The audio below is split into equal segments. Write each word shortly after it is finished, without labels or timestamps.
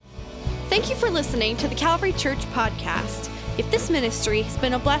Thank you for listening to the Calvary Church podcast. If this ministry has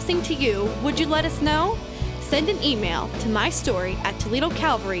been a blessing to you, would you let us know? Send an email to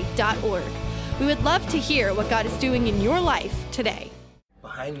mystory@toledocalvary.org. We would love to hear what God is doing in your life today.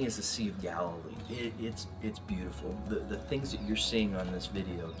 Behind me is the Sea of Galilee. It's beautiful. The things that you're seeing on this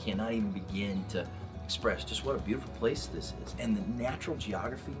video cannot even begin to express just what a beautiful place this is. And the natural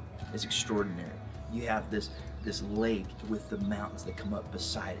geography is extraordinary. You have this lake with the mountains that come up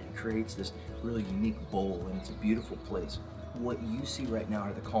beside it. It creates this really unique bowl, and it's a beautiful place. What you see right now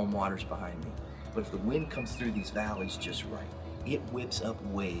are the calm waters behind me. But if the wind comes through these valleys just right, it whips up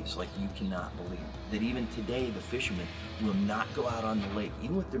waves like you cannot believe. That even today, the fishermen will not go out on the lake,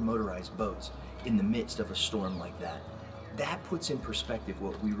 even with their motorized boats, in the midst of a storm like that. That puts in perspective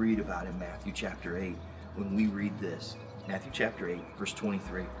what we read about in Matthew chapter 8 when we read this. Matthew chapter 8, verse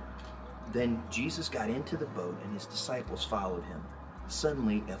 23. Then Jesus got into the boat and his disciples followed him.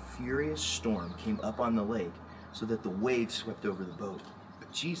 Suddenly, a furious storm came up on the lake so that the waves swept over the boat.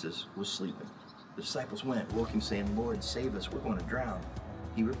 But Jesus was sleeping. The disciples went, woke him, saying, "Lord, save us, we're going to drown."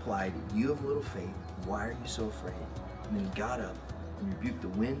 He replied, "You have little faith, why are you so afraid?" And then he got up and rebuked the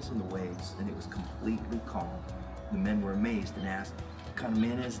winds and the waves, and it was completely calm. The men were amazed and asked, "What kind of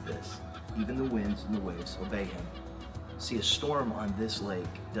man is this? Even the winds and the waves obey him." See, a storm on this lake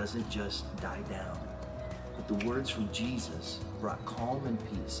doesn't just die down, but the words from Jesus brought calm and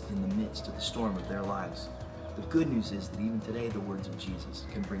peace in the midst of the storm of their lives. The good news is that even today, the words of Jesus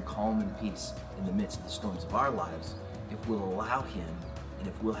can bring calm and peace in the midst of the storms of our lives if we'll allow him and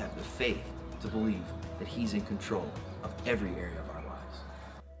if we'll have the faith to believe that he's in control of every area of our lives.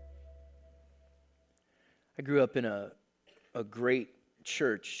 I grew up in a great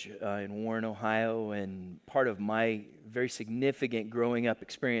church in Warren, Ohio, and part of my very significant growing up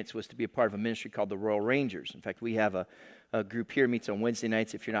experience was to be a part of a ministry called the Royal Rangers. In fact, we have a group here, meets on Wednesday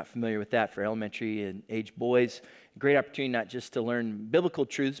nights, if you're not familiar with that, for elementary and age boys. A great opportunity not just to learn biblical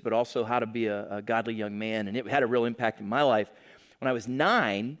truths, but also how to be a godly young man, and it had a real impact in my life. When I was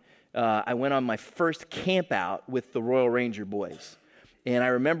 9, I went on my first camp out with the Royal Ranger boys. And I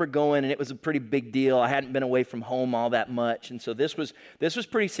remember going, and it was a pretty big deal. I hadn't been away from home all that much, and so this was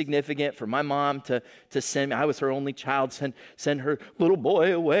pretty significant for my mom to send me. I was her only child, send her little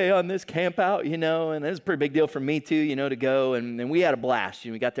boy away on this camp out, and it was a pretty big deal for me too, to go. And we had a blast.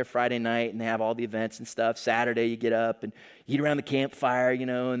 We got there Friday night, and they have all the events and stuff. Saturday, you get up and eat around the campfire,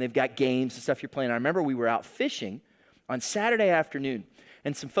 and they've got games and stuff you're playing. I remember we were out fishing on Saturday afternoon,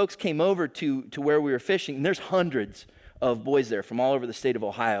 and some folks came over to where we were fishing, and there's hundreds of boys there from all over the state of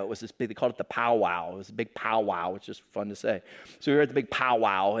Ohio. It was this big, they called it the powwow. It was a big powwow, which is fun to say. So we were at the big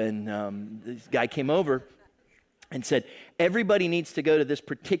powwow, and this guy came over and said, everybody needs to go to this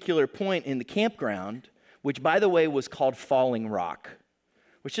particular point in the campground, which, by the way, was called Falling Rock,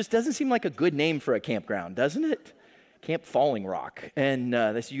 which just doesn't seem like a good name for a campground, doesn't it? Camp Falling Rock. And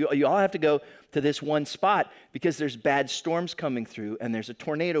they said, you all have to go to this one spot because there's bad storms coming through, and there's a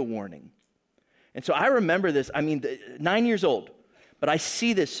tornado warning. And so I remember this, 9 years old, but I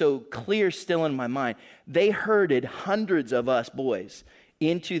see this so clear still in my mind. They herded hundreds of us boys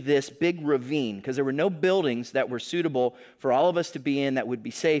into this big ravine because there were no buildings that were suitable for all of us to be in that would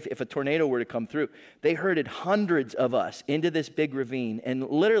be safe if a tornado were to come through. They herded hundreds of us into this big ravine, and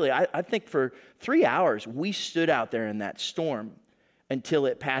literally, I think for 3 hours, we stood out there in that storm until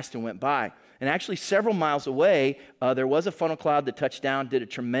it passed and went by. And actually, several miles away, there was a funnel cloud that touched down, did a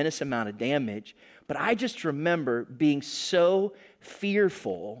tremendous amount of damage. But I just remember being so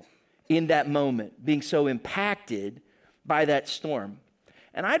fearful in that moment, being so impacted by that storm.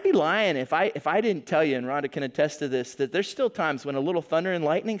 And I'd be lying if I didn't tell you, and Rhonda can attest to this, that there's still times when a little thunder and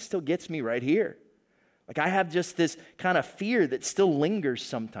lightning still gets me right here. Like I have just this kind of fear that still lingers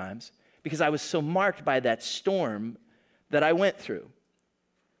sometimes because I was so marked by that storm that I went through.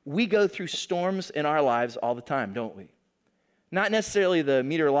 We go through storms in our lives all the time, don't we? Not necessarily the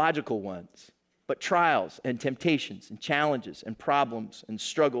meteorological ones, but trials and temptations and challenges and problems and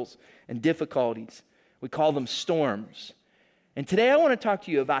struggles and difficulties. We call them storms. And today I want to talk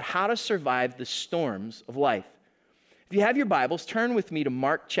to you about how to survive the storms of life. If you have your Bibles, turn with me to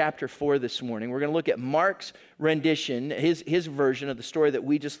Mark chapter 4 this morning. We're going to look at Mark's rendition, his version of the story that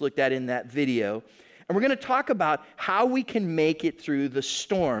we just looked at in that video. And we're going to talk about how we can make it through the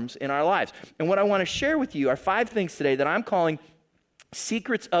storms in our lives. And what I want to share with you are 5 things today that I'm calling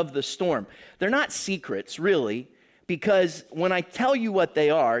secrets of the storm. They're not secrets, really, because when I tell you what they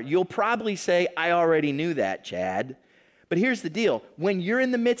are, you'll probably say, I already knew that, Chad. But here's the deal. When you're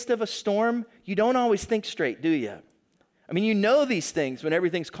in the midst of a storm, you don't always think straight, do you? You know these things when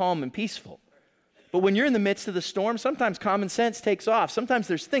everything's calm and peaceful. But when you're in the midst of the storm, sometimes common sense takes off. Sometimes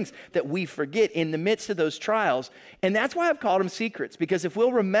there's things that we forget in the midst of those trials. And that's why I've called them secrets, because if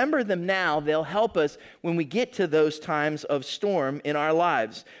we'll remember them now, they'll help us when we get to those times of storm in our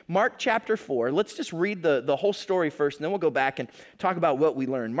lives. Mark chapter 4, let's just read the whole story first, and then we'll go back and talk about what we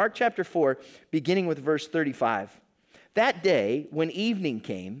learned. Mark chapter 4, beginning with verse 35. That day, when evening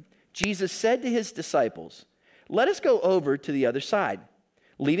came, Jesus said to his disciples, "Let us go over to the other side."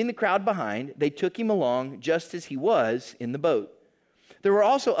 Leaving the crowd behind, they took him along just as he was in the boat. There were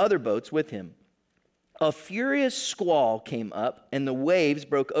also other boats with him. A furious squall came up, and the waves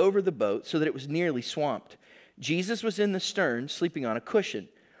broke over the boat so that it was nearly swamped. Jesus was in the stern, sleeping on a cushion.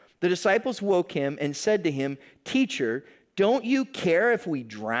 The disciples woke him and said to him, "Teacher, don't you care if we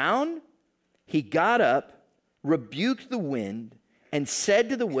drown?" He got up, rebuked the wind, and said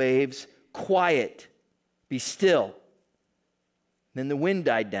to the waves, "Quiet, be still." Then the wind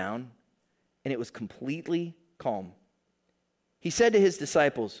died down, and it was completely calm. He said to his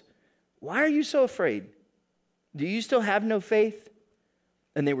disciples, "Why are you so afraid? Do you still have no faith?"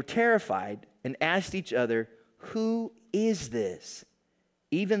 And they were terrified and asked each other, "Who is this?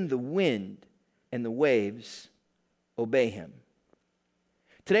 Even the wind and the waves obey him."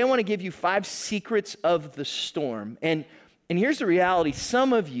 Today I want to give you 5 secrets of the storm. And here's the reality.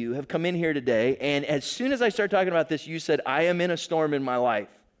 Some of you have come in here today, and as soon as I start talking about this, you said, "I am in a storm in my life."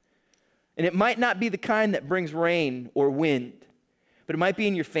 And it might not be the kind that brings rain or wind, but it might be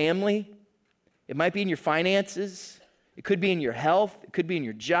in your family. It might be in your finances. It could be in your health. It could be in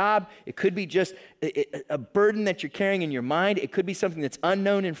your job. It could be just a burden that you're carrying in your mind. It could be something that's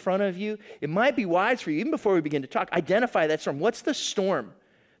unknown in front of you. It might be wise for you, even before we begin to talk, identify that storm. What's the storm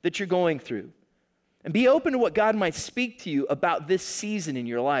that you're going through? And be open to what God might speak to you about this season in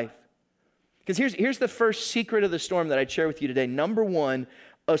your life. Because here's the first secret of the storm that I'd share with you today. Number 1,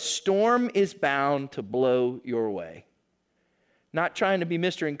 a storm is bound to blow your way. Not trying to be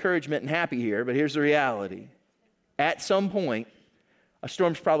Mr. Encouragement and happy here, but here's the reality. At some point, a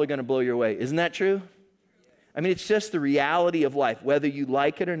storm's probably going to blow your way. Isn't that true? I mean, it's just the reality of life, whether you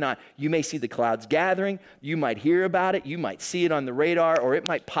like it or not. You may see the clouds gathering, you might hear about it, you might see it on the radar, or it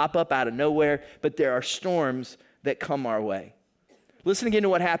might pop up out of nowhere, but there are storms that come our way. Listen again to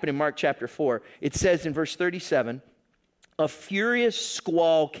what happened in Mark chapter 4. It says in verse 37, "A furious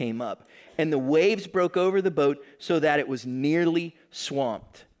squall came up, and the waves broke over the boat so that it was nearly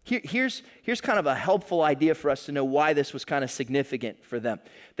swamped." Here's kind of a helpful idea for us to know why this was kind of significant for them.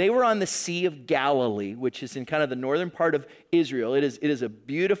 They were on the Sea of Galilee, which is in kind of the northern part of Israel. It is a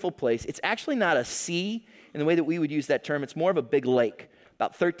beautiful place. It's actually not a sea in the way that we would use that term. It's more of a big lake,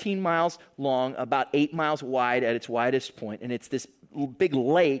 about 13 miles long, about 8 miles wide at its widest point. And it's this big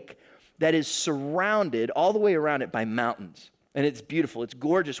lake that is surrounded all the way around it by mountains. And it's beautiful. It's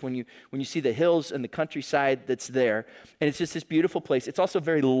gorgeous when you see the hills and the countryside that's there. And it's just this beautiful place. It's also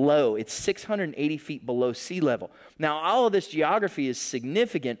very low. It's 680 feet below sea level. Now, all of this geography is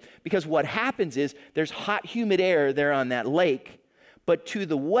significant because what happens is there's hot, humid air there on that lake. But to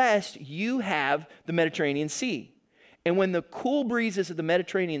the west, you have the Mediterranean Sea. And when the cool breezes of the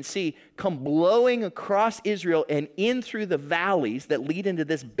Mediterranean Sea come blowing across Israel and in through the valleys that lead into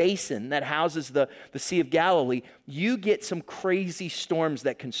this basin that houses the Sea of Galilee, you get some crazy storms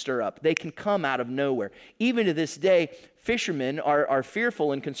that can stir up. They can come out of nowhere. Even to this day, fishermen are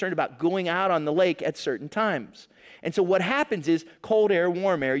fearful and concerned about going out on the lake at certain times. And so what happens is cold air,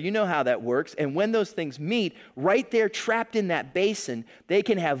 warm air, you know how that works. And when those things meet, right there trapped in that basin, they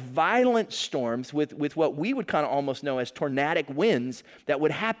can have violent storms with what we would kind of almost know as tornadic winds that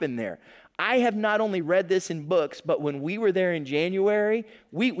would happen there. I have not only read this in books, but when we were there in January,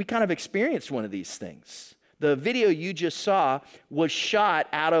 we kind of experienced one of these things. The video you just saw was shot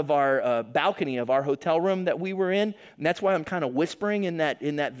out of our balcony of our hotel room that we were in. And that's why I'm kind of whispering in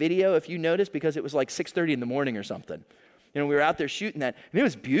that video, if you notice, because it was like 6:30 in the morning or something. You know, we were out there shooting that, and it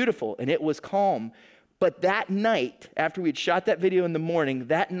was beautiful, and it was calm. But that night, after we'd shot that video in the morning,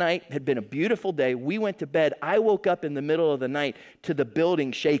 that night had been a beautiful day. We went to bed. I woke up in the middle of the night to the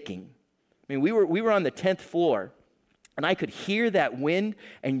building shaking. I mean, we were on the 10th floor. And I could hear that wind,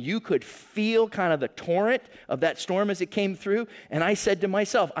 and you could feel kind of the torrent of that storm as it came through. And I said to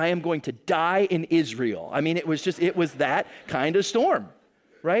myself, I am going to die in Israel. I mean, it was that kind of storm,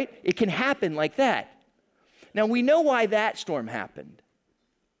 right? It can happen like that. Now, we know why that storm happened.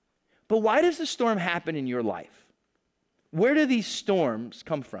 But why does the storm happen in your life? Where do these storms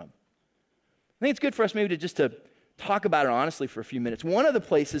come from? I think it's good for us maybe to talk about it honestly for a few minutes. One of the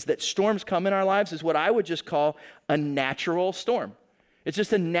places that storms come in our lives is what I would just call a natural storm. It's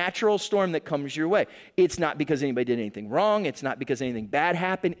just a natural storm that comes your way. It's not because anybody did anything wrong. It's not because anything bad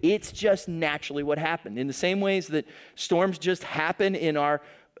happened. It's just naturally what happened. In the same ways that storms just happen in our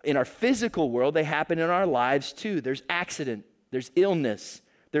physical world, they happen in our lives too. There's accident, there's illness,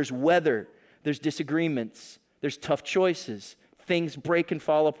 there's weather, there's disagreements, there's tough choices. Things break and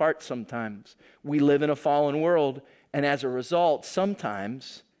fall apart sometimes. We live in a fallen world, and as a result,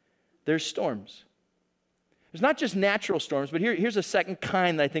 sometimes there's storms. There's not just natural storms, but here's a second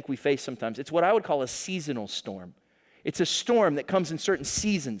kind that I think we face sometimes. It's what I would call a seasonal storm. It's a storm that comes in certain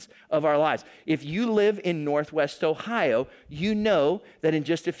seasons of our lives. If you live in Northwest Ohio, you know that in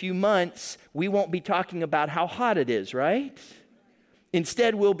just a few months, we won't be talking about how hot it is, right?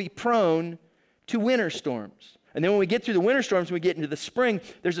 Instead, we'll be prone to winter storms. And then when we get through the winter storms and we get into the spring,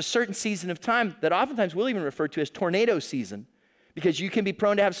 there's a certain season of time that oftentimes we'll even refer to as tornado season, because you can be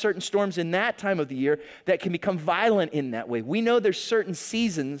prone to have certain storms in that time of the year that can become violent in that way. We know there's certain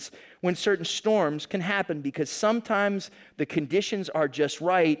seasons when certain storms can happen because sometimes the conditions are just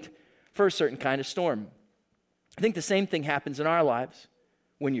right for a certain kind of storm. I think the same thing happens in our lives.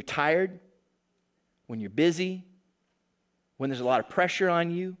 When you're tired, when you're busy, when there's a lot of pressure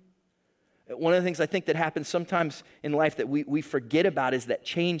on you. One of the things I think that happens sometimes in life that we forget about is that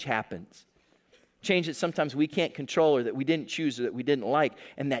change happens. Change that sometimes we can't control or that we didn't choose or that we didn't like.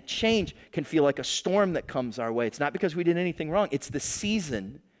 And that change can feel like a storm that comes our way. It's not because we did anything wrong. It's the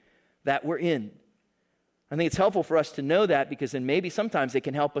season that we're in. I think it's helpful for us to know that because then maybe sometimes it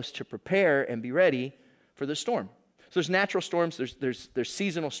can help us to prepare and be ready for the storm. So there's natural storms, there's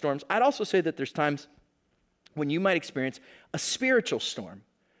seasonal storms. I'd also say that there's times when you might experience a spiritual storm.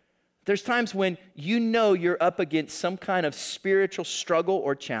 There's times when you know you're up against some kind of spiritual struggle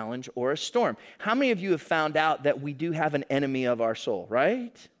or challenge or a storm. How many of you have found out that we do have an enemy of our soul,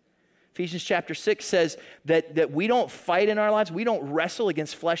 right? Ephesians chapter 6 says that we don't fight in our lives. We don't wrestle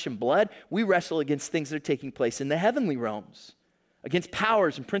against flesh and blood. We wrestle against things that are taking place in the heavenly realms, against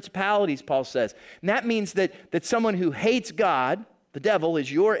powers and principalities, Paul says. And that means that someone who hates God, the devil,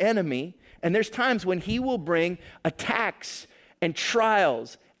 is your enemy. And there's times when he will bring attacks and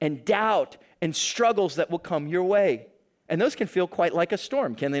trials and doubt and struggles that will come your way. And those can feel quite like a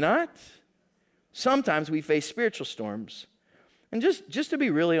storm, can they not? Sometimes we face spiritual storms. And just to be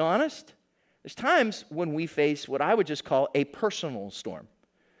really honest, there's times when we face what I would just call a personal storm.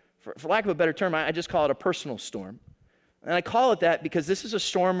 For lack of a better term, I just call it a personal storm. And I call it that because this is a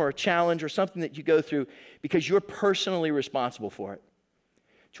storm or a challenge or something that you go through because you're personally responsible for it.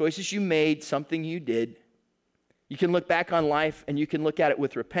 Choices you made, something you did. You can look back on life and you can look at it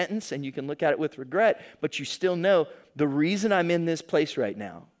with repentance and you can look at it with regret, but you still know the reason I'm in this place right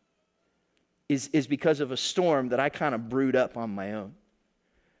now is because of a storm that I kind of brewed up on my own.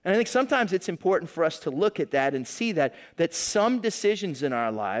 And I think sometimes it's important for us to look at that and see that some decisions in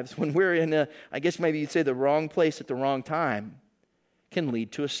our lives, when we're in I guess maybe you'd say the wrong place at the wrong time, can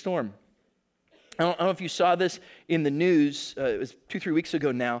lead to a storm. I don't know if you saw this in the news, it was 2-3 weeks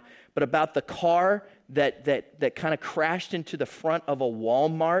ago now, but about the car that kind of crashed into the front of a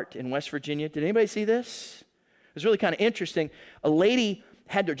Walmart in West Virginia. Did anybody see this? It was really kind of interesting. A lady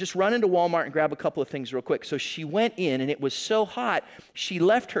had to just run into Walmart and grab a couple of things real quick. So she went in, and it was so hot, she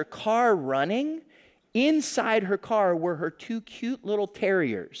left her car running. Inside her car were her two cute little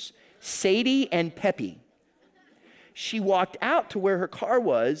terriers, Sadie and Peppy. She walked out to where her car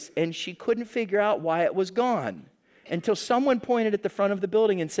was, and she couldn't figure out why it was gone until someone pointed at the front of the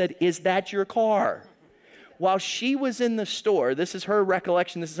building and said, "Is that your car?" While she was in the store, this is her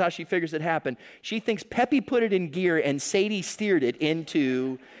recollection, this is how she figures it happened. She thinks Peppy put it in gear and Sadie steered it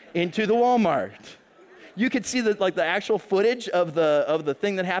into the Walmart. You could see the actual footage of the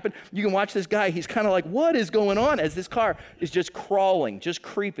thing that happened. You can watch this guy, he's kind of like, what is going on? As this car is just crawling, just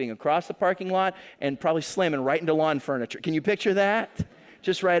creeping across the parking lot and probably slamming right into lawn furniture. Can you picture that?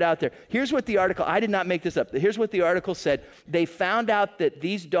 Just right out there. Here's what the article, I did not make this up. Here's what the article said. They found out that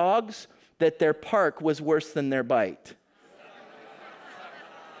these dogs, that their park was worse than their bite.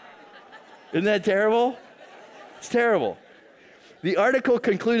 Isn't that terrible? It's terrible. The article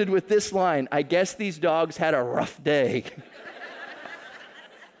concluded with this line, "I guess these dogs had a rough day."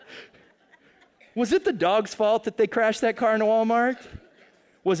 Was it the dog's fault that they crashed that car into Walmart?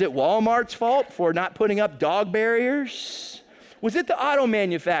 Was it Walmart's fault for not putting up dog barriers? Was it the auto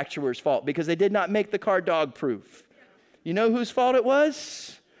manufacturer's fault because they did not make the car dog-proof? You know whose fault it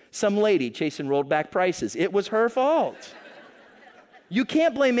was? Some lady chasing rolled-back prices. It was her fault. You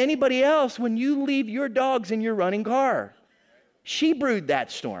can't blame anybody else when you leave your dogs in your running car. She brewed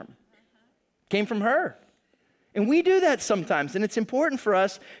that storm. Came from her. And we do that sometimes, and it's important for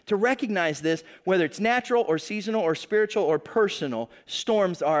us to recognize this, whether it's natural or seasonal or spiritual or personal.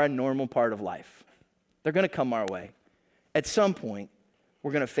 Storms are a normal part of life. They're going to come our way. At some point,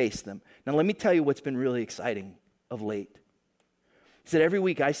 we're going to face them. Now, let me tell you what's been really exciting of late. Is that every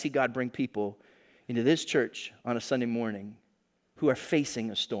week I see God bring people into this church on a Sunday morning who are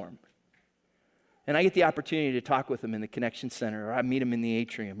facing a storm. And I get the opportunity to talk with them in the Connection Center, or I meet them in the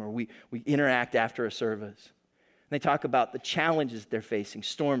atrium, or we interact after a service. And they talk about the challenges they're facing,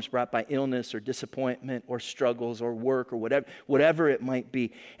 storms brought by illness or disappointment or struggles or work or whatever it might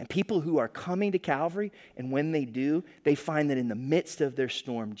be. And people who are coming to Calvary, and when they do, they find that in the midst of their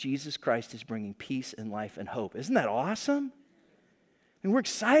storm, Jesus Christ is bringing peace and life and hope. Isn't that awesome? And we're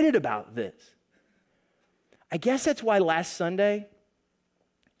excited about this. I guess that's why last Sunday,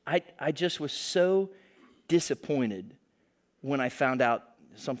 I just was so disappointed when I found out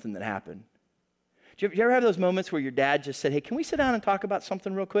something that happened. Do you ever have those moments where your dad just said, hey, can we sit down and talk about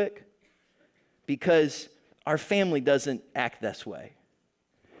something real quick? Because our family doesn't act this way.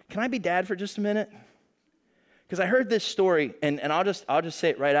 Can I be dad for just a minute? Because I heard this story, and I'll just say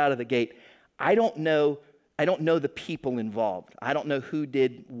it right out of the gate. I don't know the people involved. I don't know who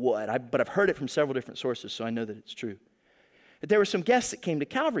did what, but I've heard it from several different sources, so I know that it's true. But there were some guests that came to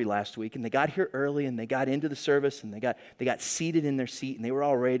Calvary last week, and they got here early, and they got into the service, and they got seated in their seat, and they were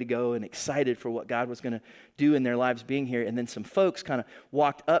all ready to go and excited for what God was going to do in their lives being here. And then some folks kind of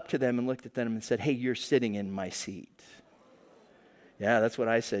walked up to them and looked at them and said, hey, you're sitting in my seat. Yeah, that's what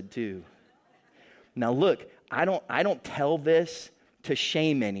I said too. Now look, I don't tell this to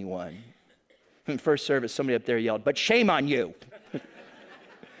shame anyone. In first service, somebody up there yelled, but shame on you. I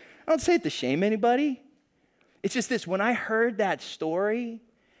don't say it to shame anybody. It's just this, when I heard that story,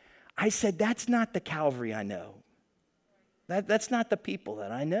 I said, that's not the Calvary I know. That's not the people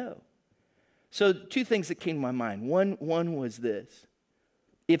that I know. So two things that came to my mind. One was this.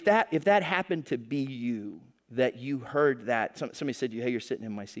 If that happened to be you, that you heard that, somebody said, hey, you're sitting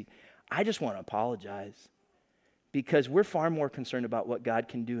in my seat, I just want to apologize. Because we're far more concerned about what God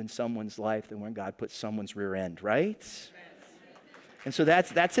can do in someone's life than when God puts someone's rear end, right? And so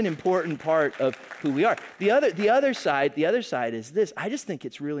that's an important part of who we are. The other side is this. I just think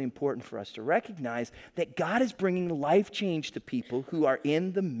it's really important for us to recognize that God is bringing life change to people who are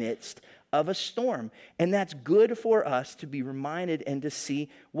in the midst of a storm. And that's good for us to be reminded and to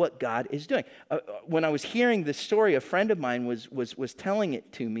see what God is doing. When I was hearing this story, a friend of mine was telling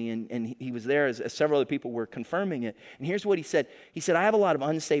it to me, and he was there as several other people were confirming it. And here's what he said. He said, I have a lot of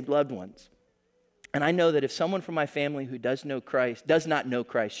unsaved loved ones. And I know that if someone from my family who does not know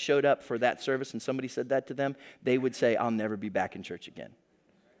Christ, showed up for that service and somebody said that to them, they would say, I'll never be back in church again.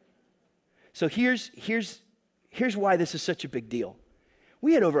 So here's why this is such a big deal.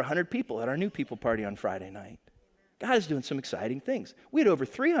 We had over 100 people at our new people party on Friday night. God is doing some exciting things. We had over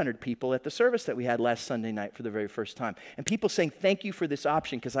 300 people at the service that we had last Sunday night for the very first time. And people saying, thank you for this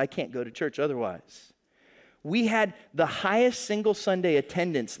option because I can't go to church otherwise. We had the highest single Sunday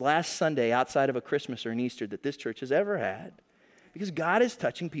attendance last Sunday outside of a Christmas or an Easter that this church has ever had. Because God is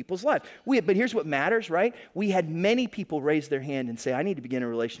touching people's lives. But here's what matters, right? We had many people raise their hand and say, I need to begin a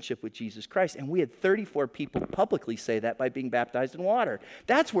relationship with Jesus Christ. And we had 34 people publicly say that by being baptized in water.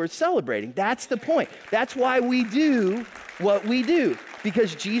 That's worth celebrating. That's the point. That's why we do what we do.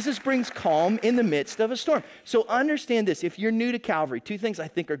 Because Jesus brings calm in the midst of a storm. So understand this. If you're new to Calvary, two things I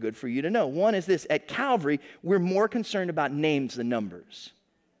think are good for you to know. One is this. At Calvary, we're more concerned about names than numbers.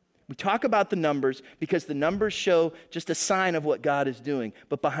 We talk about the numbers because the numbers show just a sign of what God is doing.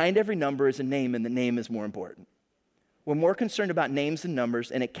 But behind every number is a name, and the name is more important. We're more concerned about names than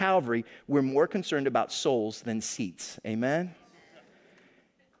numbers, and at Calvary, we're more concerned about souls than seats. Amen?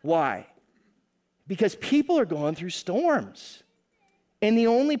 Why? Because people are going through storms. And the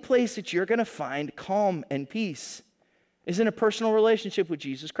only place that you're going to find calm and peace is in a personal relationship with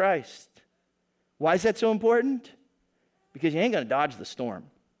Jesus Christ. Why is that so important? Because you ain't going to dodge the storm.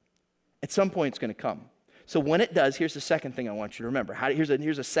 At some point, it's going to come. So when it does, here's the second thing I want you to remember. Here's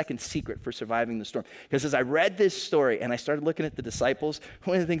a second secret for surviving the storm. Because as I read this story and I started looking at the disciples,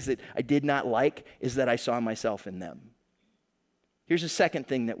 one of the things that I did not like is that I saw myself in them. Here's the second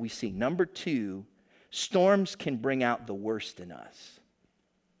thing that we see. Number 2, storms can bring out the worst in us.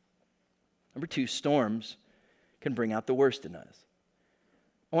 Number 2, storms can bring out the worst in us.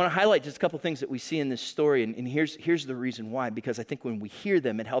 I want to highlight just a couple things that we see in this story, and here's the reason why, because I think when we hear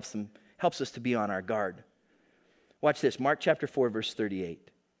them, it helps us to be on our guard. Watch this, Mark chapter 4, verse 38.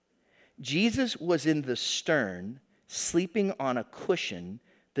 Jesus was in the stern, sleeping on a cushion.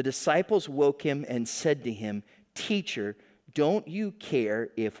 The disciples woke him and said to him, Teacher, don't you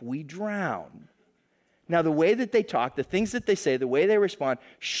care if we drown? Now, the way that they talk, the things that they say, the way they respond,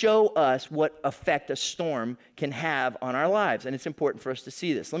 show us what effect a storm can have on our lives. And it's important for us to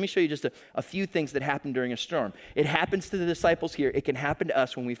see this. Let me show you just a few things that happen during a storm. It happens to the disciples here. It can happen to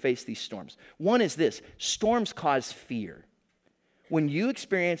us when we face these storms. One is this: storms cause fear. When you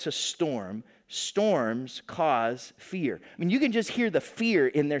experience a storm, storms cause fear. I mean, you can just hear the fear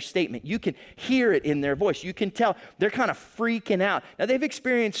in their statement. You can hear it in their voice. You can tell they're kind of freaking out. Now, they've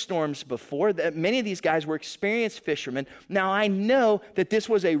experienced storms before. Many of these guys were experienced fishermen. Now, I know that this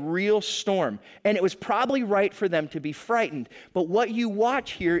was a real storm, and it was probably right for them to be frightened. But what you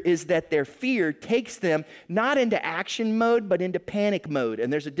watch here is that their fear takes them not into action mode, but into panic mode.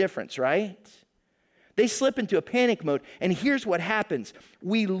 And there's a difference, right? They slip into a panic mode, and here's what happens.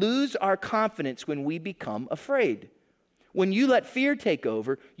 We lose our confidence when we become afraid. When you let fear take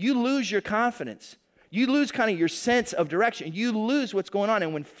over, you lose your confidence. You lose kind of your sense of direction. You lose what's going on,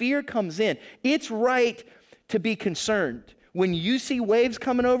 and when fear comes in, it's right to be concerned. When you see waves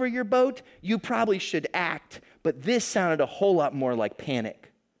coming over your boat, you probably should act, but this sounded a whole lot more like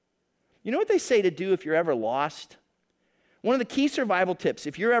panic. You know what they say to do if you're ever lost? One of the key survival tips,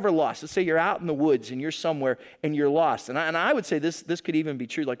 if you're ever lost, let's say you're out in the woods and you're somewhere and you're lost, and I would say this could even be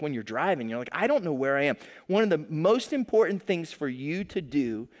true like when you're driving, you're like, I don't know where I am. One of the most important things for you to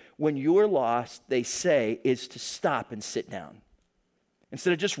do when you're lost, they say, is to stop and sit down.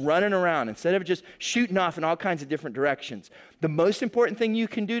 Instead of just running around, instead of just shooting off in all kinds of different directions. The most important thing you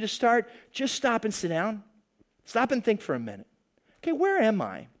can do to start, just stop and sit down. Stop and think for a minute. Okay, where am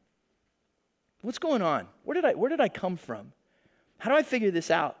I? What's going on? Where did I come from? How do I figure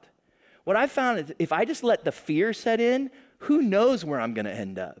this out? What I found is if I just let the fear set in, who knows where I'm going to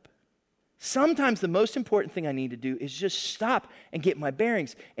end up? Sometimes the most important thing I need to do is just stop and get my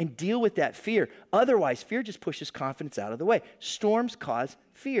bearings and deal with that fear. Otherwise, fear just pushes confidence out of the way. Storms cause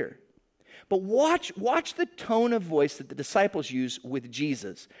fear. But watch the tone of voice that the disciples use with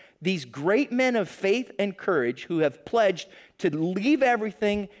Jesus. These great men of faith and courage who have pledged to leave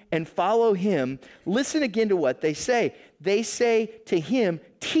everything and follow him, listen again to what they say. They say to him,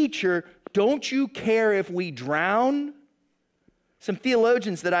 "Teacher, don't you care if we drown?" Some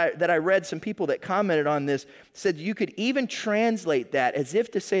theologians that I read, some people that commented on this, said you could even translate that as if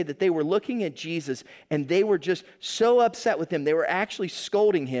to say that they were looking at Jesus and they were just so upset with him. They were actually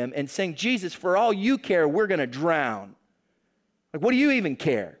scolding him and saying, "Jesus, for all you care, we're going to drown." Like, what do you even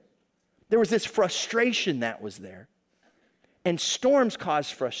care? There was this frustration that was there. And storms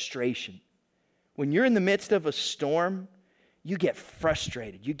cause frustration. When you're in the midst of a storm, you get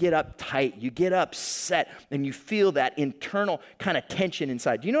frustrated, you get uptight, you get upset, and you feel that internal kind of tension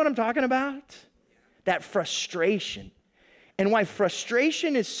inside. Do you know what I'm talking about? That frustration. And why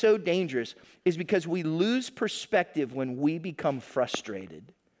frustration is so dangerous is because we lose perspective when we become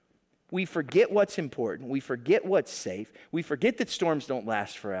frustrated. We forget what's important, we forget what's safe, we forget that storms don't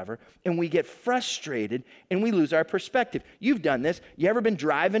last forever, and we get frustrated and we lose our perspective. You've done this. You ever been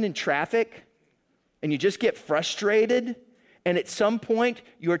driving in traffic and you just get frustrated? And at some point,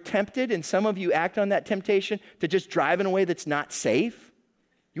 you're tempted, and some of you act on that temptation to just drive in a way that's not safe.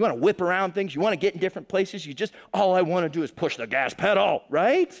 You want to whip around things. You want to get in different places. All I want to do is push the gas pedal,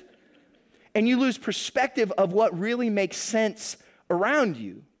 right? And you lose perspective of what really makes sense around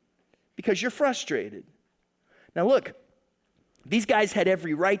you because you're frustrated. Now look, these guys had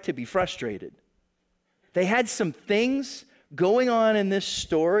every right to be frustrated. They had some things going on in this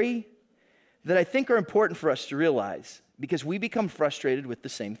story that I think are important for us to realize, because we become frustrated with the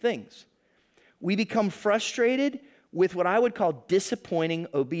same things. We become frustrated with what I would call disappointing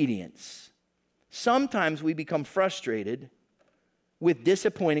obedience. Sometimes we become frustrated with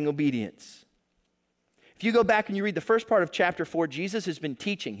disappointing obedience. If you go back and you read the first part of chapter 4, Jesus has been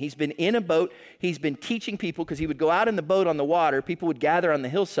teaching. He's been in a boat. He's been teaching people because he would go out in the boat on the water. People would gather on the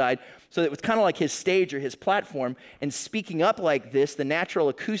hillside. So it was kind of like his stage or his platform. And speaking up like this, the natural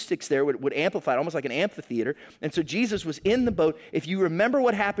acoustics there would amplify it, almost like an amphitheater. And so Jesus was in the boat. If you remember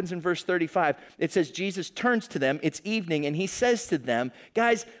what happens in verse 35, it says Jesus turns to them. It's evening. And he says to them,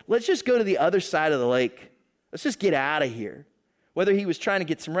 "Guys, let's just go to the other side of the lake. Let's just get out of here." Whether he was trying to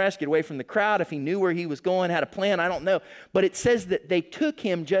get some rest, get away from the crowd, if he knew where he was going, had a plan, I don't know. But it says that they took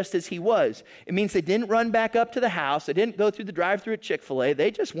him just as he was. It means they didn't run back up to the house. They didn't go through the drive-thru at Chick-fil-A.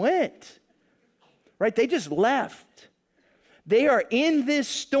 They just went, right? They just left. They are in this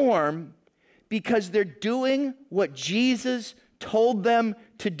storm because they're doing what Jesus told them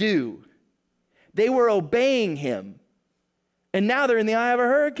to do. They were obeying him. And now they're in the eye of a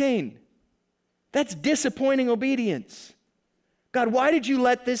hurricane. That's disappointing obedience. God, why did you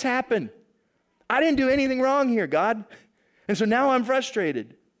let this happen? I didn't do anything wrong here, God. And so now I'm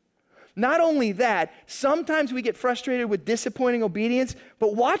frustrated. Not only that, sometimes we get frustrated with disappointing obedience,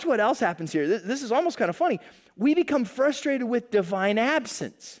 but watch what else happens here. This is almost kind of funny. We become frustrated with divine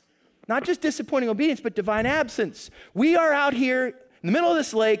absence. Not just disappointing obedience, but divine absence. We are out here in the middle of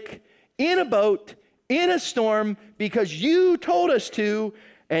this lake, in a boat, in a storm, because you told us to,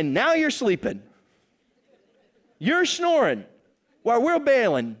 and now you're sleeping. You're snoring while we're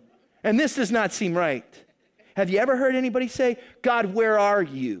bailing, and this does not seem right. Have you ever heard anybody say, God, where are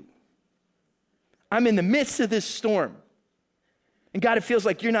you? I'm in the midst of this storm. And God, it feels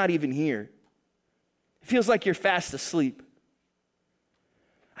like you're not even here. It feels like you're fast asleep.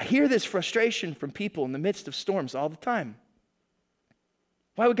 I hear this frustration from people in the midst of storms all the time.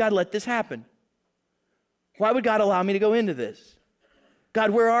 Why would God let this happen? Why would God allow me to go into this?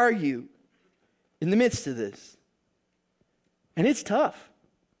 God, where are you in the midst of this? And it's tough.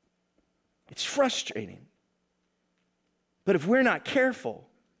 It's frustrating. But if we're not careful,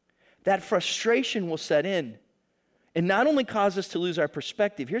 that frustration will set in and not only cause us to lose our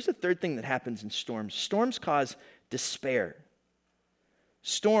perspective. Here's the third thing that happens in storms. Storms cause despair.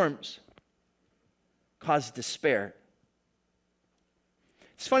 Storms cause despair.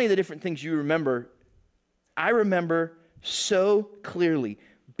 It's funny the different things you remember. I remember so clearly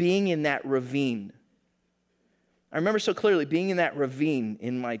being in that ravine. I remember so clearly being in that ravine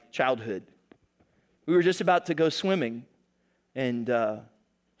in my childhood. We were just about to go swimming, and so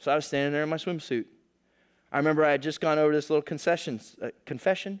I was standing there in my swimsuit. I remember I had just gone over to this little concession stand. I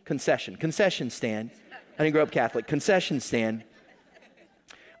didn't grow up Catholic. Concession stand.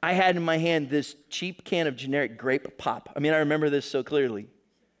 I had in my hand this cheap can of generic grape pop. I mean, I remember this so clearly.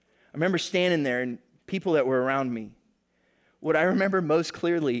 I remember standing there and people that were around me. What I remember most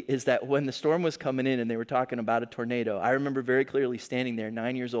clearly is that when the storm was coming in and they were talking about a tornado, I remember very clearly standing there,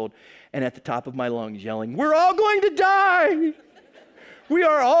 9 years old, and at the top of my lungs yelling, "We're all going to die! We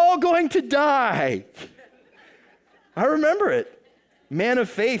are all going to die!" I remember it. Man of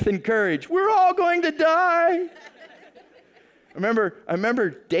faith and courage. We're all going to die. I remember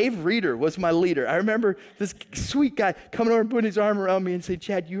Dave Reeder was my leader. I remember this sweet guy coming over and putting his arm around me and saying,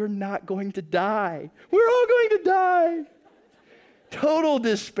 "Chad, you're not going to die. We're all going to die." Total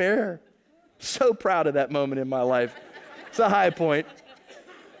despair. So proud of that moment in my life. It's a high point.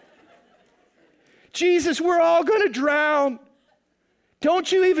 "Jesus, we're all going to drown. Don't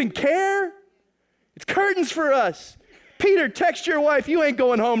you even care? It's curtains for us. Peter, text your wife, you ain't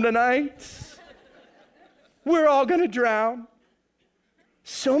going home tonight. We're all going to drown."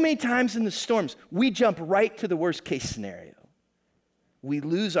 So many times in the storms, we jump right to the worst case scenario. We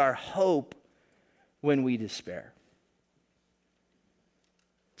lose our hope when we despair.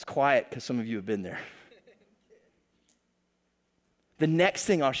 It's quiet because some of you have been there. The next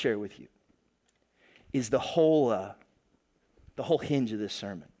thing I'll share with you is the whole hinge of this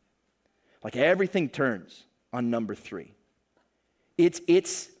sermon. Like everything turns on number 3. It's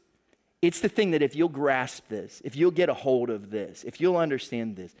the thing that if you'll grasp this, if you'll get a hold of this, if you'll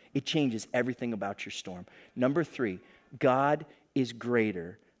understand this, it changes everything about your storm. Number 3, God is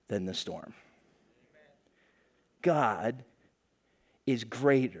greater than the storm. God is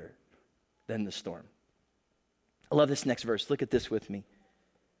greater than the storm. I love this next verse. Look at this with me.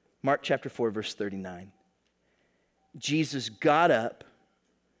 Mark chapter 4, verse 39. Jesus got up,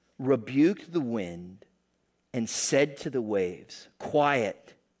 rebuked the wind, and said to the waves,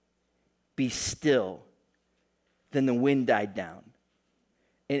 "Quiet, be still." Then the wind died down,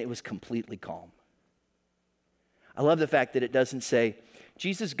 and it was completely calm. I love the fact that it doesn't say,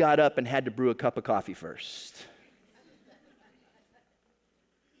 Jesus got up and had to brew a cup of coffee first.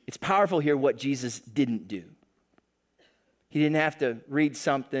 It's powerful here what Jesus didn't do. He didn't have to read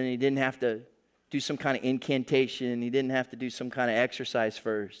something. He didn't have to do some kind of incantation. He didn't have to do some kind of exercise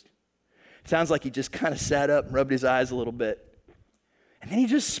first. It sounds like he just kind of sat up and rubbed his eyes a little bit. And then he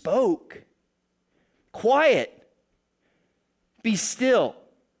just spoke. Quiet. Be still.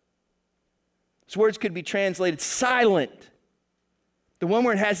 Those words could be translated silent. The one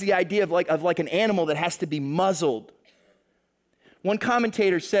where it has the idea of like an animal that has to be muzzled. One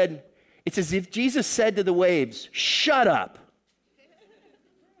commentator said, it's as if Jesus said to the waves, "Shut up."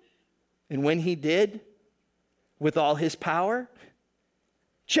 And when he did, with all his power,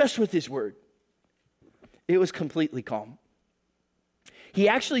 just with his word, it was completely calm. He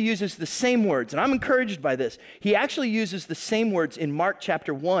actually uses the same words, and I'm encouraged by this. He actually uses the same words in Mark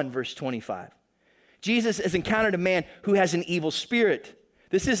chapter 1, verse 25. Jesus has encountered a man who has an evil spirit.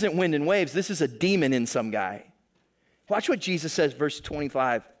 This isn't wind and waves. This is a demon in some guy. Watch what Jesus says, verse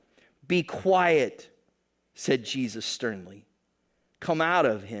 25. "Be quiet," said Jesus sternly. "Come out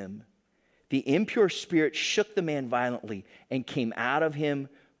of him." The impure spirit shook the man violently and came out of him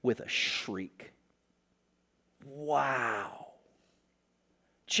with a shriek. Wow.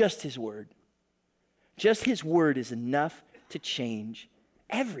 Just his word. Just his word is enough to change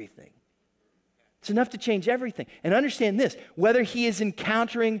everything. It's enough to change everything. And understand this, whether he is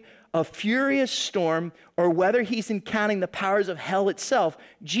encountering a furious storm or whether he's encountering the powers of hell itself,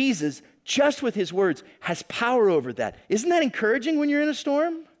 Jesus, just with his words, has power over that. Isn't that encouraging when you're in a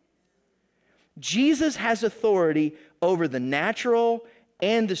storm? Jesus has authority over the natural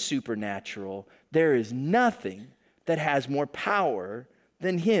and the supernatural. There is nothing that has more power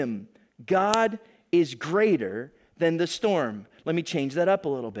than him. God is greater than the storm. Let me change that up a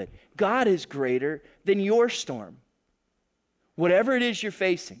little bit. God is greater than your storm. Whatever it is you're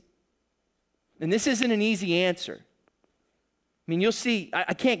facing. And this isn't an easy answer. I mean, you'll see,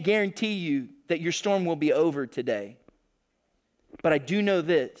 I can't guarantee you that your storm will be over today. But I do know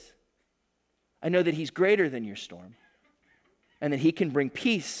this. I know that he's greater than your storm and that he can bring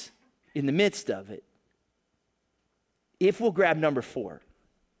peace in the midst of it. If we'll grab number 4.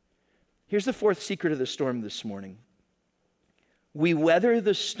 Here's the 4th secret of the storm this morning. We weather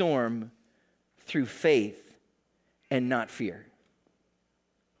the storm through faith and not fear.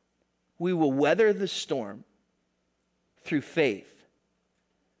 We will weather the storm through faith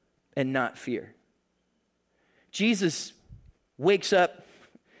and not fear. Jesus wakes up,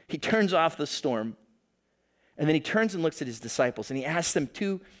 he turns off the storm, and then he turns and looks at his disciples and he asks them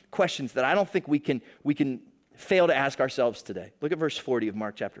 2 questions that I don't think we can fail to ask ourselves today. Look at verse 40 of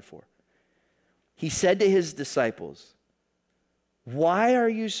Mark chapter 4. He said to his disciples, "Why are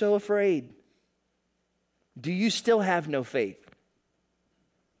you so afraid? Do you still have no faith?"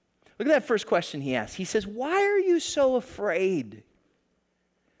 Look at that first question he asked. He says, "Why are you so afraid?"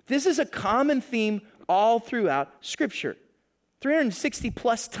 This is a common theme all throughout Scripture. 360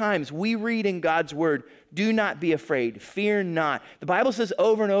 plus times we read in God's word, do not be afraid, fear not. The Bible says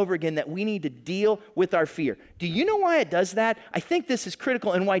over and over again that we need to deal with our fear. Do you know why it does that? I think this is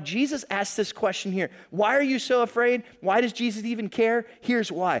critical and why Jesus asked this question here. Why are you so afraid? Why does Jesus even care?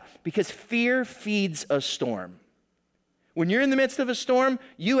 Here's why. Because fear feeds a storm. When you're in the midst of a storm,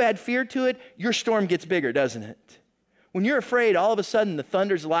 you add fear to it, your storm gets bigger, doesn't it? When you're afraid, all of a sudden the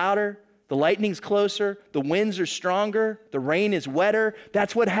thunder's louder, the lightning's closer, the winds are stronger, the rain is wetter.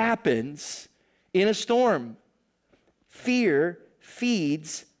 That's what happens in a storm. Fear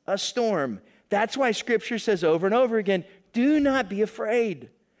feeds a storm. That's why Scripture says over and over again, do not be afraid.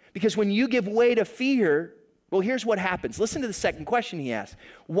 Because when you give way to fear, well, here's what happens. Listen to the second question he asks.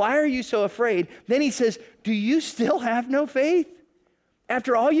 Why are you so afraid? Then he says, do you still have no faith?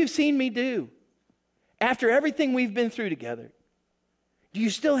 After all you've seen me do, after everything we've been through together, do you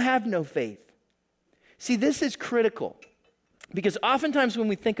still have no faith? See, this is critical because oftentimes when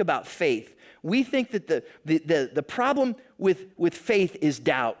we think about faith, we think that the problem with faith is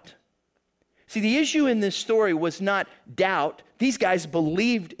doubt. See, the issue in this story was not doubt. These guys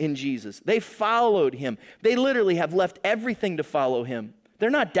believed in Jesus. They followed him. They literally have left everything to follow him. They're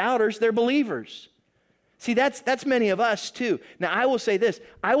not doubters, they're believers. See, that's many of us too. Now, I will say this.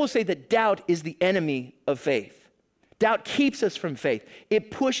 I will say that doubt is the enemy of faith. Doubt keeps us from faith. It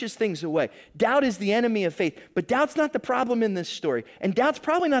pushes things away. Doubt is the enemy of faith, but doubt's not the problem in this story. And doubt's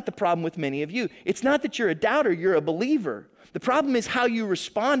probably not the problem with many of you. It's not that you're a doubter, you're a believer. The problem is how you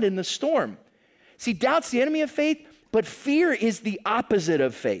respond in the storm. See, doubt's the enemy of faith, but fear is the opposite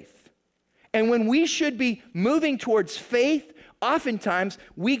of faith. And when we should be moving towards faith, oftentimes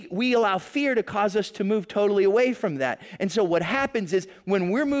we allow fear to cause us to move totally away from that. And so what happens is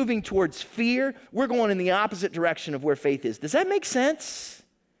when we're moving towards fear, we're going in the opposite direction of where faith is. Does that make sense?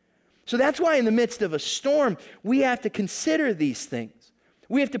 So that's why in the midst of a storm, we have to consider these things.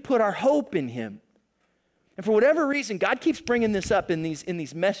 We have to put our hope in him. And for whatever reason, God keeps bringing this up in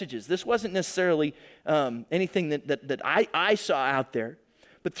these messages. This wasn't necessarily anything that I saw out there.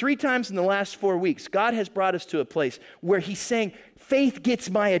 But 3 times in the last 4 weeks, God has brought us to a place where he's saying, faith gets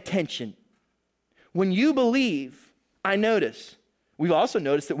my attention. When you believe, I notice. We've also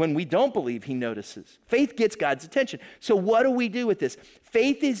noticed that when we don't believe, he notices. Faith gets God's attention. So what do we do with this?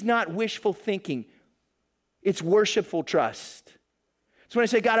 Faith is not wishful thinking. It's worshipful trust. So when I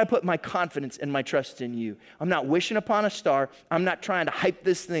say, God, I put my confidence and my trust in you. I'm not wishing upon a star. I'm not trying to hype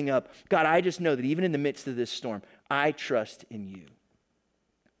this thing up. God, I just know that even in the midst of this storm, I trust in you.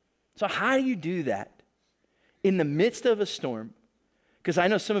 So how do you do that in the midst of a storm? Because I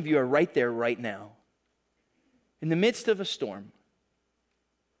know some of you are right there right now. In the midst of a storm,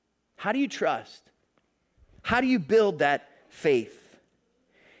 how do you trust? How do you build that faith?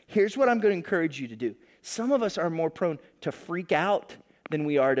 Here's what I'm going to encourage you to do. Some of us are more prone to freak out than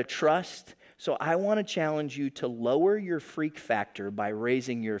we are to trust. So I want to challenge you to lower your freak factor by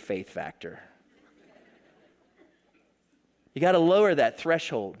raising your faith factor. You got to lower that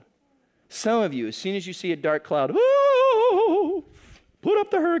threshold. Some of you, as soon as you see a dark cloud, oh, put up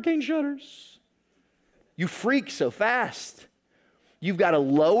the hurricane shutters. You freak so fast. You've got to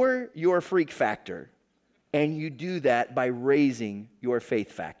lower your freak factor, and you do that by raising your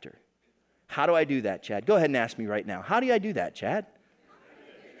faith factor. How do I do that, Chad? Go ahead and ask me right now. How do I do that, Chad?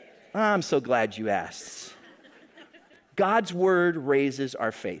 I'm so glad you asked. God's word raises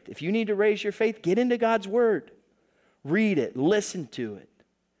our faith. If you need to raise your faith, get into God's word. Read it, listen to it,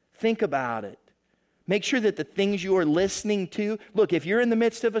 think about it. Make sure that the things you are listening to, look, if you're in the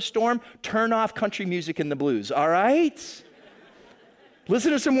midst of a storm, turn off country music and the blues, all right?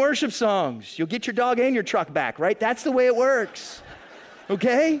 Listen to some worship songs. You'll get your dog and your truck back, right? That's the way it works,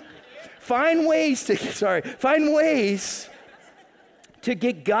 okay? Find ways to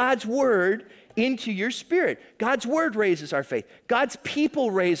get God's word into your spirit. God's word raises our faith. God's people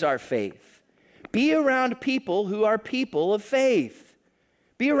raise our faith. Be around people who are people of faith.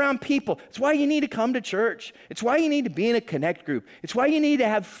 Be around people. It's why you need to come to church. It's why you need to be in a connect group. It's why you need to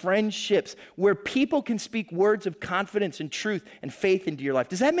have friendships where people can speak words of confidence and truth and faith into your life.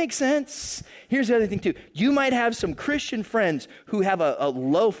 Does that make sense? Here's the other thing too. You might have some Christian friends who have a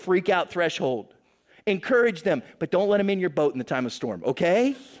low freak out threshold. Encourage them, but don't let them in your boat in the time of storm,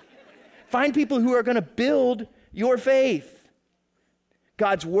 okay? Find people who are going to build your faith.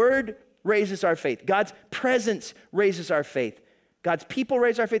 God's word raises our faith. God's presence raises our faith. God's people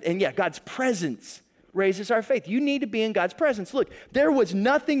raise our faith, and God's presence raises our faith. You need to be in God's presence. Look, there was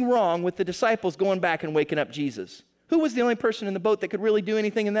nothing wrong with the disciples going back and waking up Jesus. Who was the only person in the boat that could really do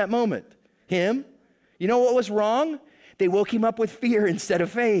anything in that moment? Him. You know what was wrong? They woke him up with fear instead of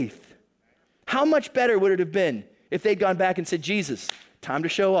faith. How much better would it have been if they'd gone back and said, Jesus, time to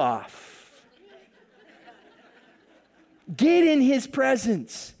show off. Get in his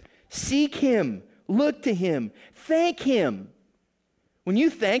presence. Seek him. Look to him. Thank him. When you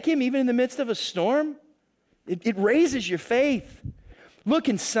thank him, even in the midst of a storm, it raises your faith. Look,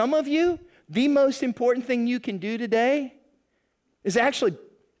 in some of you, the most important thing you can do today is actually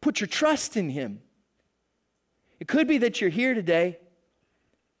put your trust in him. It could be that you're here today,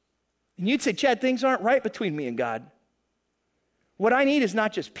 and you'd say, Chad, things aren't right between me and God. What I need is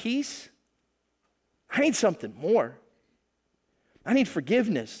not just peace. I need something more. I need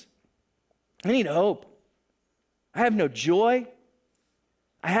forgiveness. I need hope. I have no joy.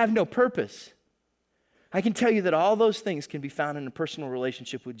 I have no purpose. I can tell you that all those things can be found in a personal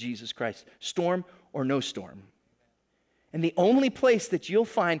relationship with Jesus Christ, storm or no storm. And the only place that you'll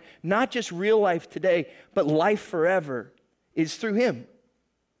find not just real life today, but life forever is through him.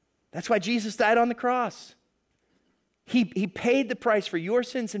 That's why Jesus died on the cross. He paid the price for your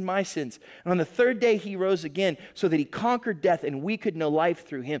sins and my sins. And on the third day, he rose again so that he conquered death and we could know life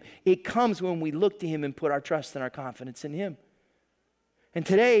through him. It comes when we look to him and put our trust and our confidence in him. And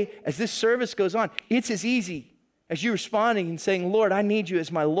today, as this service goes on, it's as easy as you responding and saying, Lord, I need you as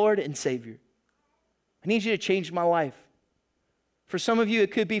my Lord and Savior. I need you to change my life. For some of you,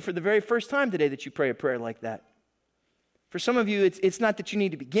 it could be for the very first time today that you pray a prayer like that. For some of you, it's not that you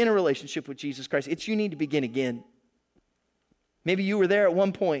need to begin a relationship with Jesus Christ. It's you need to begin again. Maybe you were there at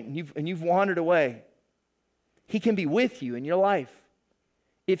one point and you've wandered away. He can be with you in your life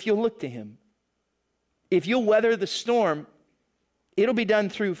if you'll look to him. If you'll weather the storm, it'll be done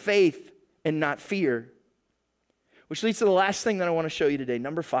through faith and not fear. Which leads to the last thing that I want to show you today.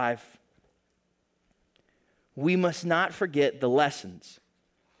 Number 5. We must not forget the lessons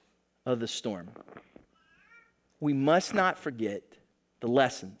of the storm. We must not forget the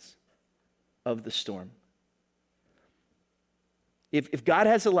lessons of the storm. If God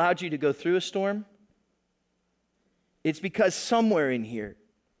has allowed you to go through a storm, it's because somewhere in here,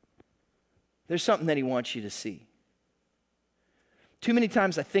 there's something that he wants you to see. Too many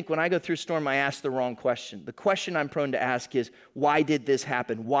times I think when I go through a storm, I ask the wrong question. The question I'm prone to ask is, why did this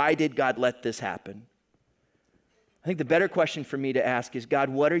happen? Why did God let this happen? I think the better question for me to ask is, God,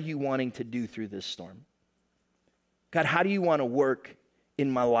 what are you wanting to do through this storm? God, how do you want to work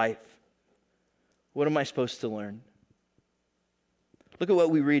in my life? What am I supposed to learn? Look at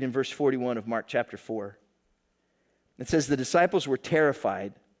what we read in verse 41 of Mark chapter 4. It says, the disciples were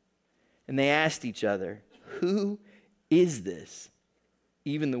terrified, and they asked each other, who is this?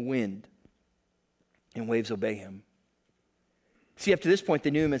 Even the wind and waves obey him. See, up to this point, they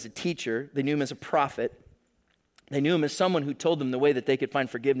knew him as a teacher. They knew him as a prophet. They knew him as someone who told them the way that they could find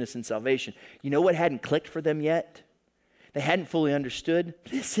forgiveness and salvation. You know what hadn't clicked for them yet? They hadn't fully understood.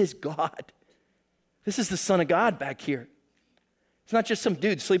 This is God. This is the Son of God back here. It's not just some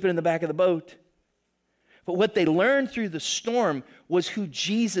dude sleeping in the back of the boat. But what they learned through the storm was who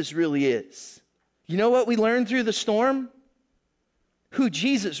Jesus really is. You know what we learned through the storm? Who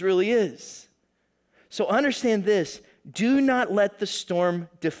Jesus really is. So understand this. Do not let the storm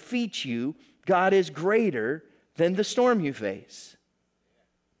defeat you. God is greater than the storm you face.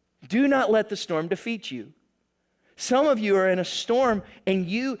 Do not let the storm defeat you. Some of you are in a storm and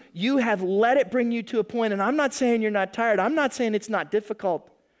you have let it bring you to a point, and I'm not saying you're not tired. I'm not saying it's not difficult.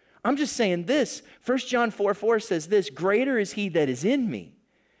 I'm just saying this. 1 John 4:4 says this, greater is he that is in me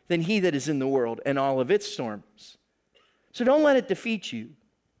than he that is in the world and all of its storms. So don't let it defeat you.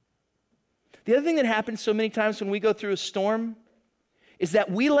 The other thing that happens so many times when we go through a storm is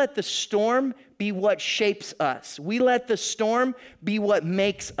that we let the storm be what shapes us. We let the storm be what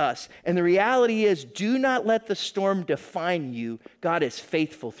makes us. And the reality is, do not let the storm define you. God is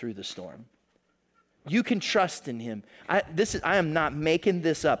faithful through the storm. You can trust in him. I am not making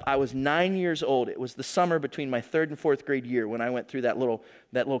this up. I was 9 years old. It was the summer between my 3rd and 4th grade year when I went through that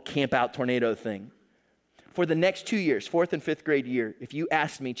little camp out tornado thing. For the next 2 years, 4th and 5th grade year, if you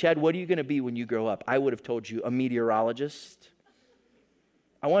asked me, Chad, what are you going to be when you grow up? I would have told you a meteorologist.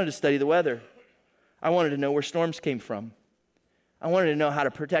 I wanted to study the weather. I wanted to know where storms came from. I wanted to know how to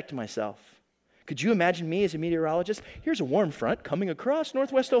protect myself. Could you imagine me as a meteorologist? Here's a warm front coming across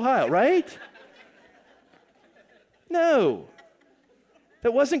Northwest Ohio, right? No,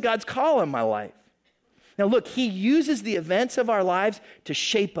 that wasn't God's call on my life. Now look, he uses the events of our lives to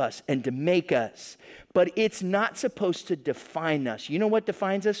shape us and to make us, but it's not supposed to define us. You know what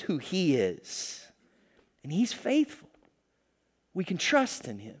defines us? Who he is. And he's faithful. We can trust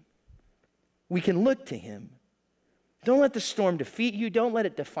in him. We can look to him. Don't let the storm defeat you. Don't let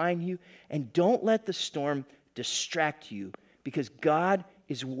it define you. And don't let the storm distract you, because God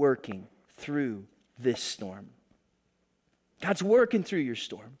is working through this storm. God's working through your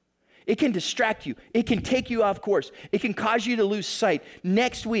storm. It can distract you. It can take you off course. It can cause you to lose sight.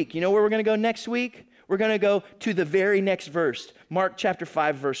 Next week, you know where we're going to go next week? We're going to go to the very next verse, Mark chapter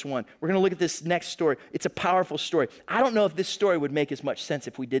 5, verse 1. We're going to look at this next story. It's a powerful story. I don't know if this story would make as much sense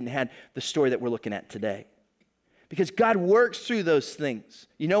if we didn't have the story that we're looking at today. Because God works through those things.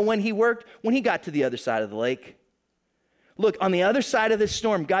 You know when he worked? When he got to the other side of the lake. Look, on the other side of this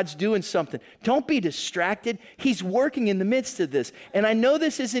storm, God's doing something. Don't be distracted. He's working in the midst of this. And I know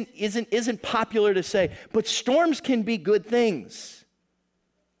this isn't popular to say, but storms can be good things.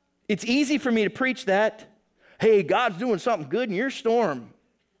 It's easy for me to preach that. Hey, God's doing something good in your storm.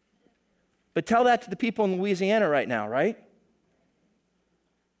 But tell that to the people in Louisiana right now, right?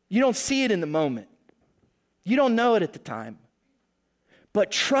 You don't see it in the moment. You don't know it at the time.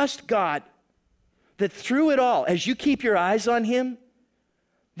 But trust God that through it all, as you keep your eyes on him,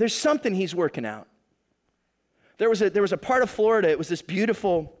 there's something he's working out. There was a part of Florida, it was this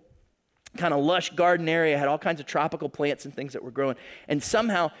beautiful kind of lush garden area, had all kinds of tropical plants and things that were growing. And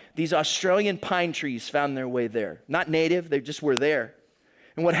somehow these Australian pine trees found their way there. Not native, they just were there.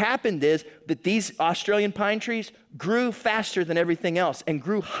 And what happened is that these Australian pine trees grew faster than everything else and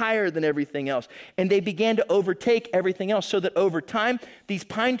grew higher than everything else. And they began to overtake everything else, so that over time, these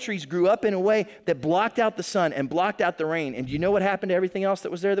pine trees grew up in a way that blocked out the sun and blocked out the rain. And do you know what happened to everything else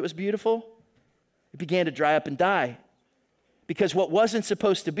that was there that was beautiful? It began to dry up and die. Because what wasn't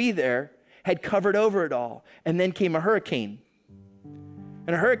supposed to be there had covered over it all. And then came a hurricane.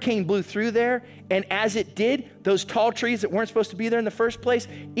 And a hurricane blew through there, and as it did, those tall trees that weren't supposed to be there in the first place,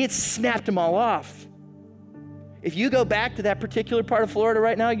 it snapped them all off. If you go back to that particular part of Florida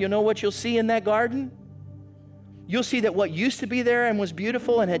right now, you'll know what you'll see in that garden. You'll see that what used to be there and was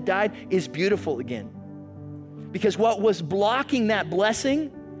beautiful and had died is beautiful again. Because what was blocking that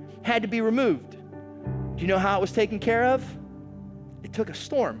blessing had to be removed. Do you know how it was taken care of? It took a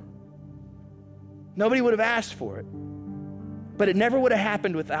storm. Nobody would have asked for it. But it never would have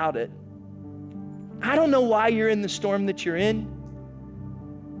happened without it. I don't know why you're in the storm that you're in.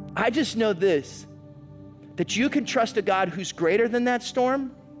 I just know this, that you can trust a God who's greater than that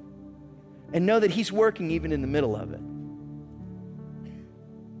storm and know that he's working even in the middle of it.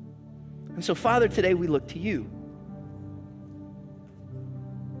 And so, Father, today we look to you.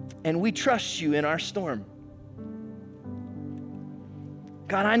 And we trust you in our storm.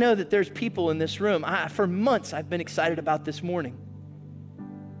 God, I know that there's people in this room. For months, I've been excited about this morning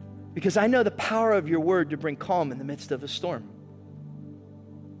because I know the power of your word to bring calm in the midst of a storm.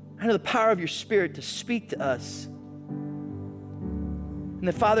 I know the power of your spirit to speak to us. And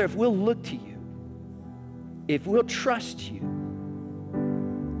that, Father, if we'll look to you, if we'll trust you,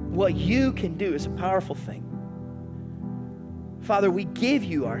 what you can do is a powerful thing. Father, we give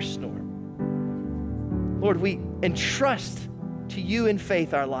you our storm. Lord, we entrust to you in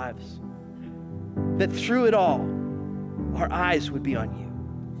faith our lives, that through it all, our eyes would be on you.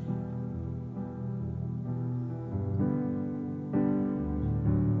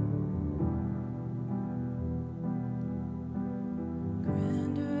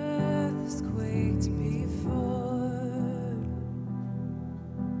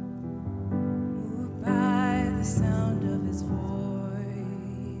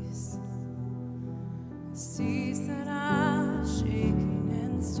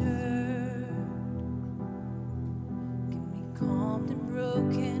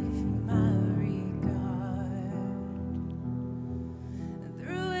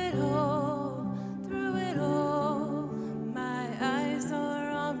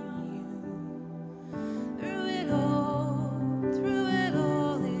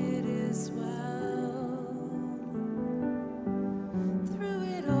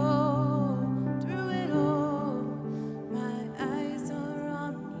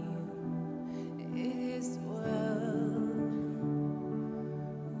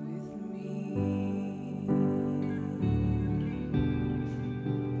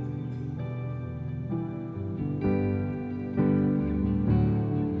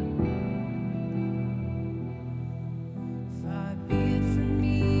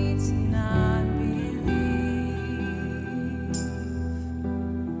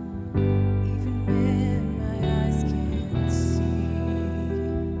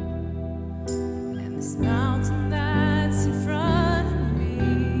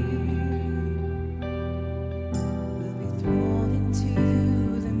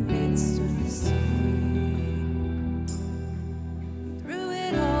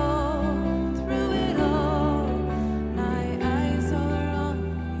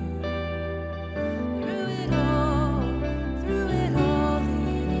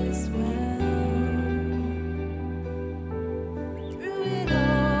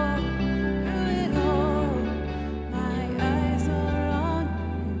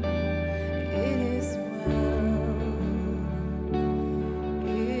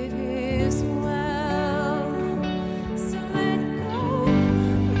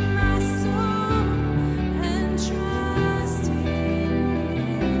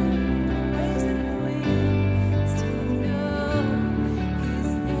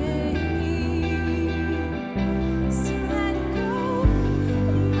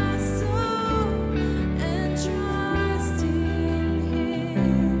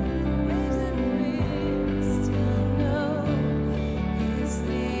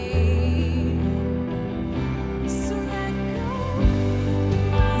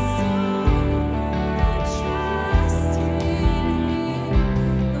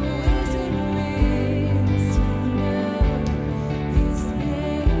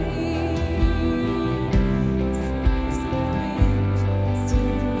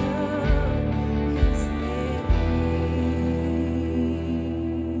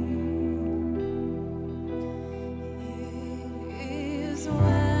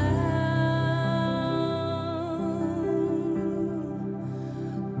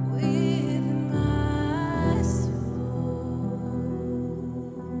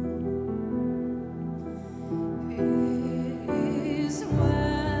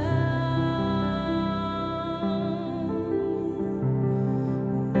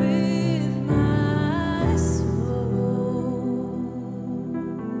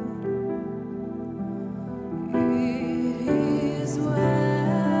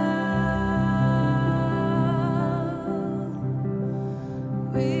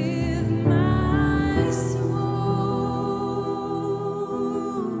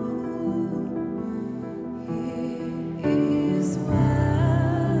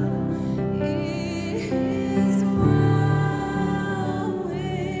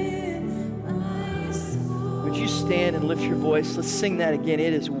 stand and lift your voice? Let's sing that again.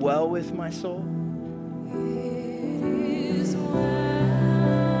 It is well with my soul.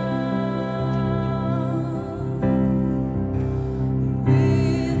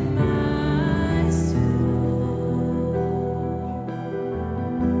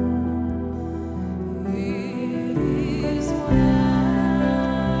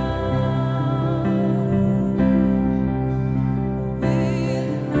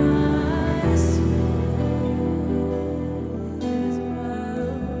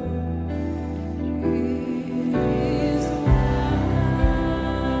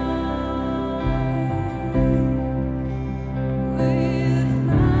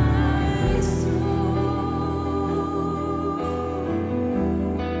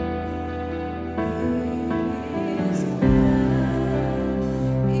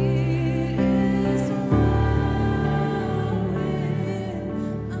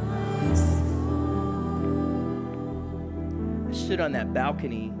 stood on that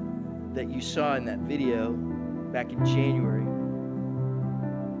balcony that you saw in that video back in January,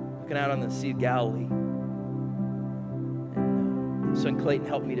 looking out on the Sea of Galilee. And son Clayton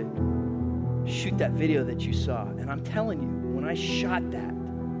helped me to shoot that video that you saw. And I'm telling you, when I shot that,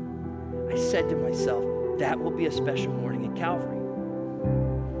 I said to myself, that will be a special morning at Calvary.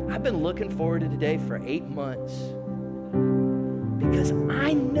 I've been looking forward to today for 8 months because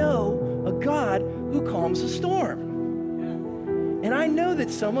I know a God who calms a storm. And I know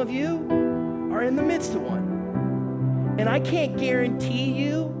that some of you are in the midst of one. And I can't guarantee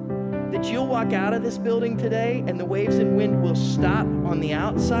you that you'll walk out of this building today and the waves and wind will stop on the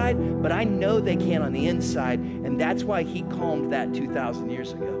outside, but I know they can on the inside. And that's why he calmed that 2,000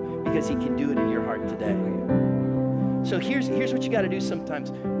 years ago, because he can do it in your heart today. So here's what you got to do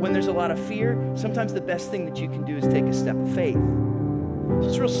sometimes. When there's a lot of fear, sometimes the best thing that you can do is take a step of faith. So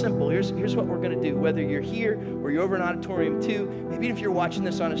it's real simple. Here's what we're going to do. Whether you're here or you're over in Auditorium 2, maybe if you're watching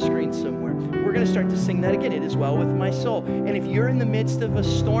this on a screen somewhere, we're going to start to sing that again. It is well with my soul. And if you're in the midst of a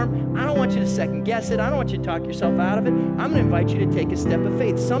storm, I don't want you to second guess it. I don't want you to talk yourself out of it. I'm going to invite you to take a step of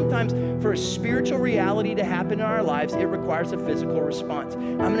faith. Sometimes for a spiritual reality to happen in our lives, it requires a physical response.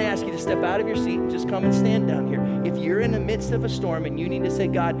 I'm going to ask you to step out of your seat and just come and stand down here. If you're in the midst of a storm and you need to say,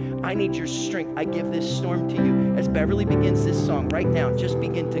 God, I need your strength. I give this storm to you. As Beverly begins this song right now, just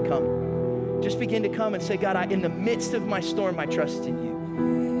begin to come. Just begin to come and say, God, in the midst of my storm, I trust in you.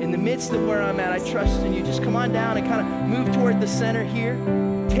 In the midst of where I'm at, I trust in you. Just come on down and kind of move toward the center here.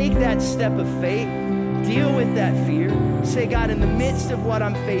 Take that step of faith. Deal with that fear. Say, God, in the midst of what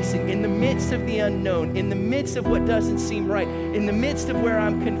I'm facing, in the midst of the unknown, in the midst of what doesn't seem right, in the midst of where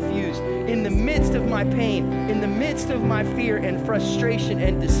I'm confused, in the midst of my pain, in the midst of my fear and frustration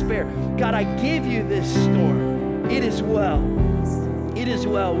and despair, God, I give you this storm. It is well. It is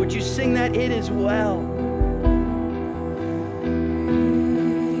well. Would you sing that? It is well.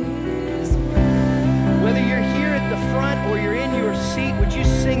 Whether you're here at the front or you're in your seat, would you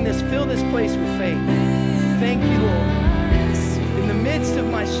sing this? Fill this place with faith. Thank you, Lord. In the midst of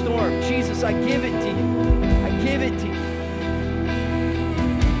my storm, Jesus, I give it to you. I give it to you.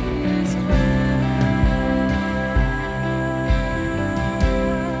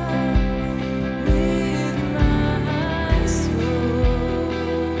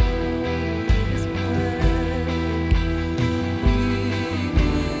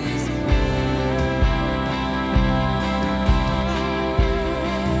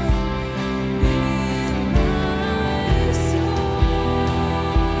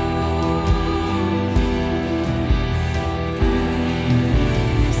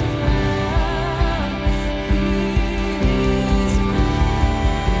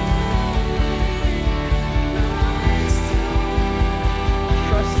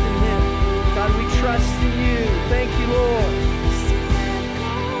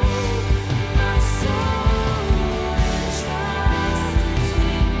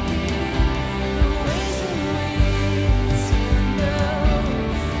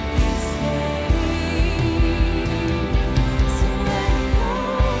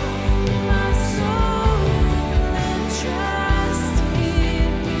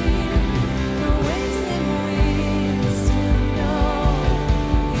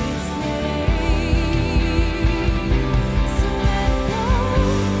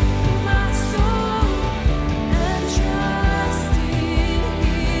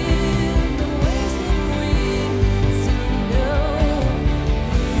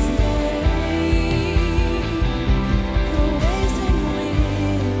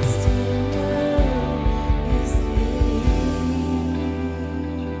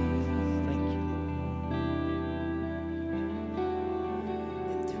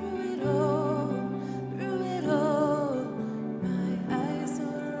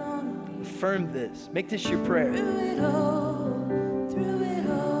 Affirm this. Make this your prayer. Through it all,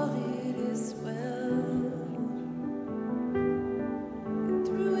 it is well.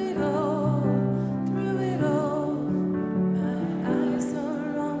 Through it all, my eyes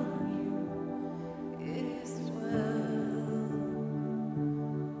are on you. It is well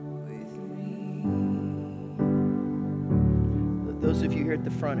with me. Those of you here at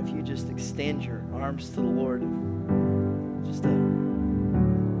the front, if you just extend your arms to the Lord, just a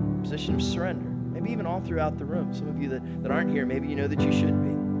position of surrender. Maybe even all throughout the room. Some of you that aren't here, maybe you know that you should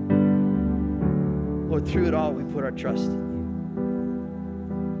be. Lord, through it all, we put our trust in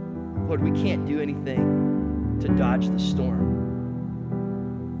you. Lord, we can't do anything to dodge the storm,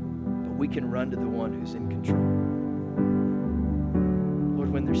 but we can run to the one who's in control.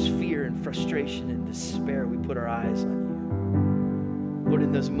 Lord, when there's fear and frustration and despair, we put our eyes on you. Lord,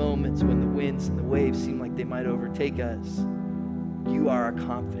 in those moments when the winds and the waves seem like they might overtake us, You are our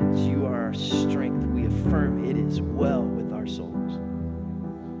confidence. You are our strength. We affirm it is well with our souls.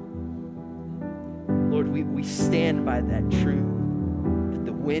 Lord, we stand by that truth that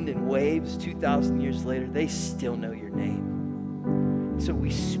the wind and waves 2,000 years later, they still know your name. So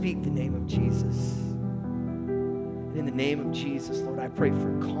we speak the name of Jesus. And in the name of Jesus, Lord, I pray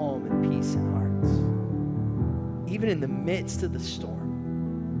for calm and peace in hearts. Even in the midst of the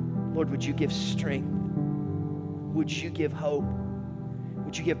storm, Lord, would you give strength? Would you give hope?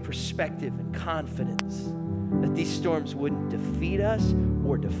 Would you give perspective and confidence that these storms wouldn't defeat us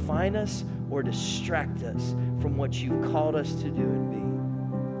or define us or distract us from what you've called us to do and be?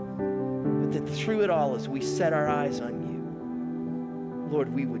 But that through it all, as we set our eyes on you,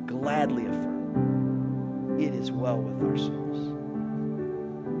 Lord, we would gladly affirm it is well with our souls.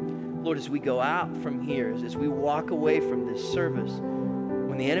 Lord, as we go out from here, as we walk away from this service,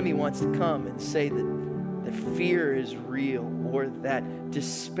 when the enemy wants to come and say that fear is real or that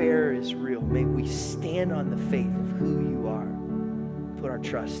despair is real, may we stand on the faith of who you are, put our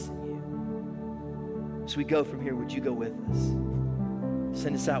trust in you. As we go from here, would you go with us?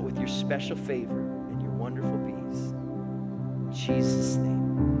 Send us out with your special favor and your wonderful peace. In Jesus'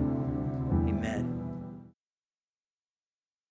 name, amen.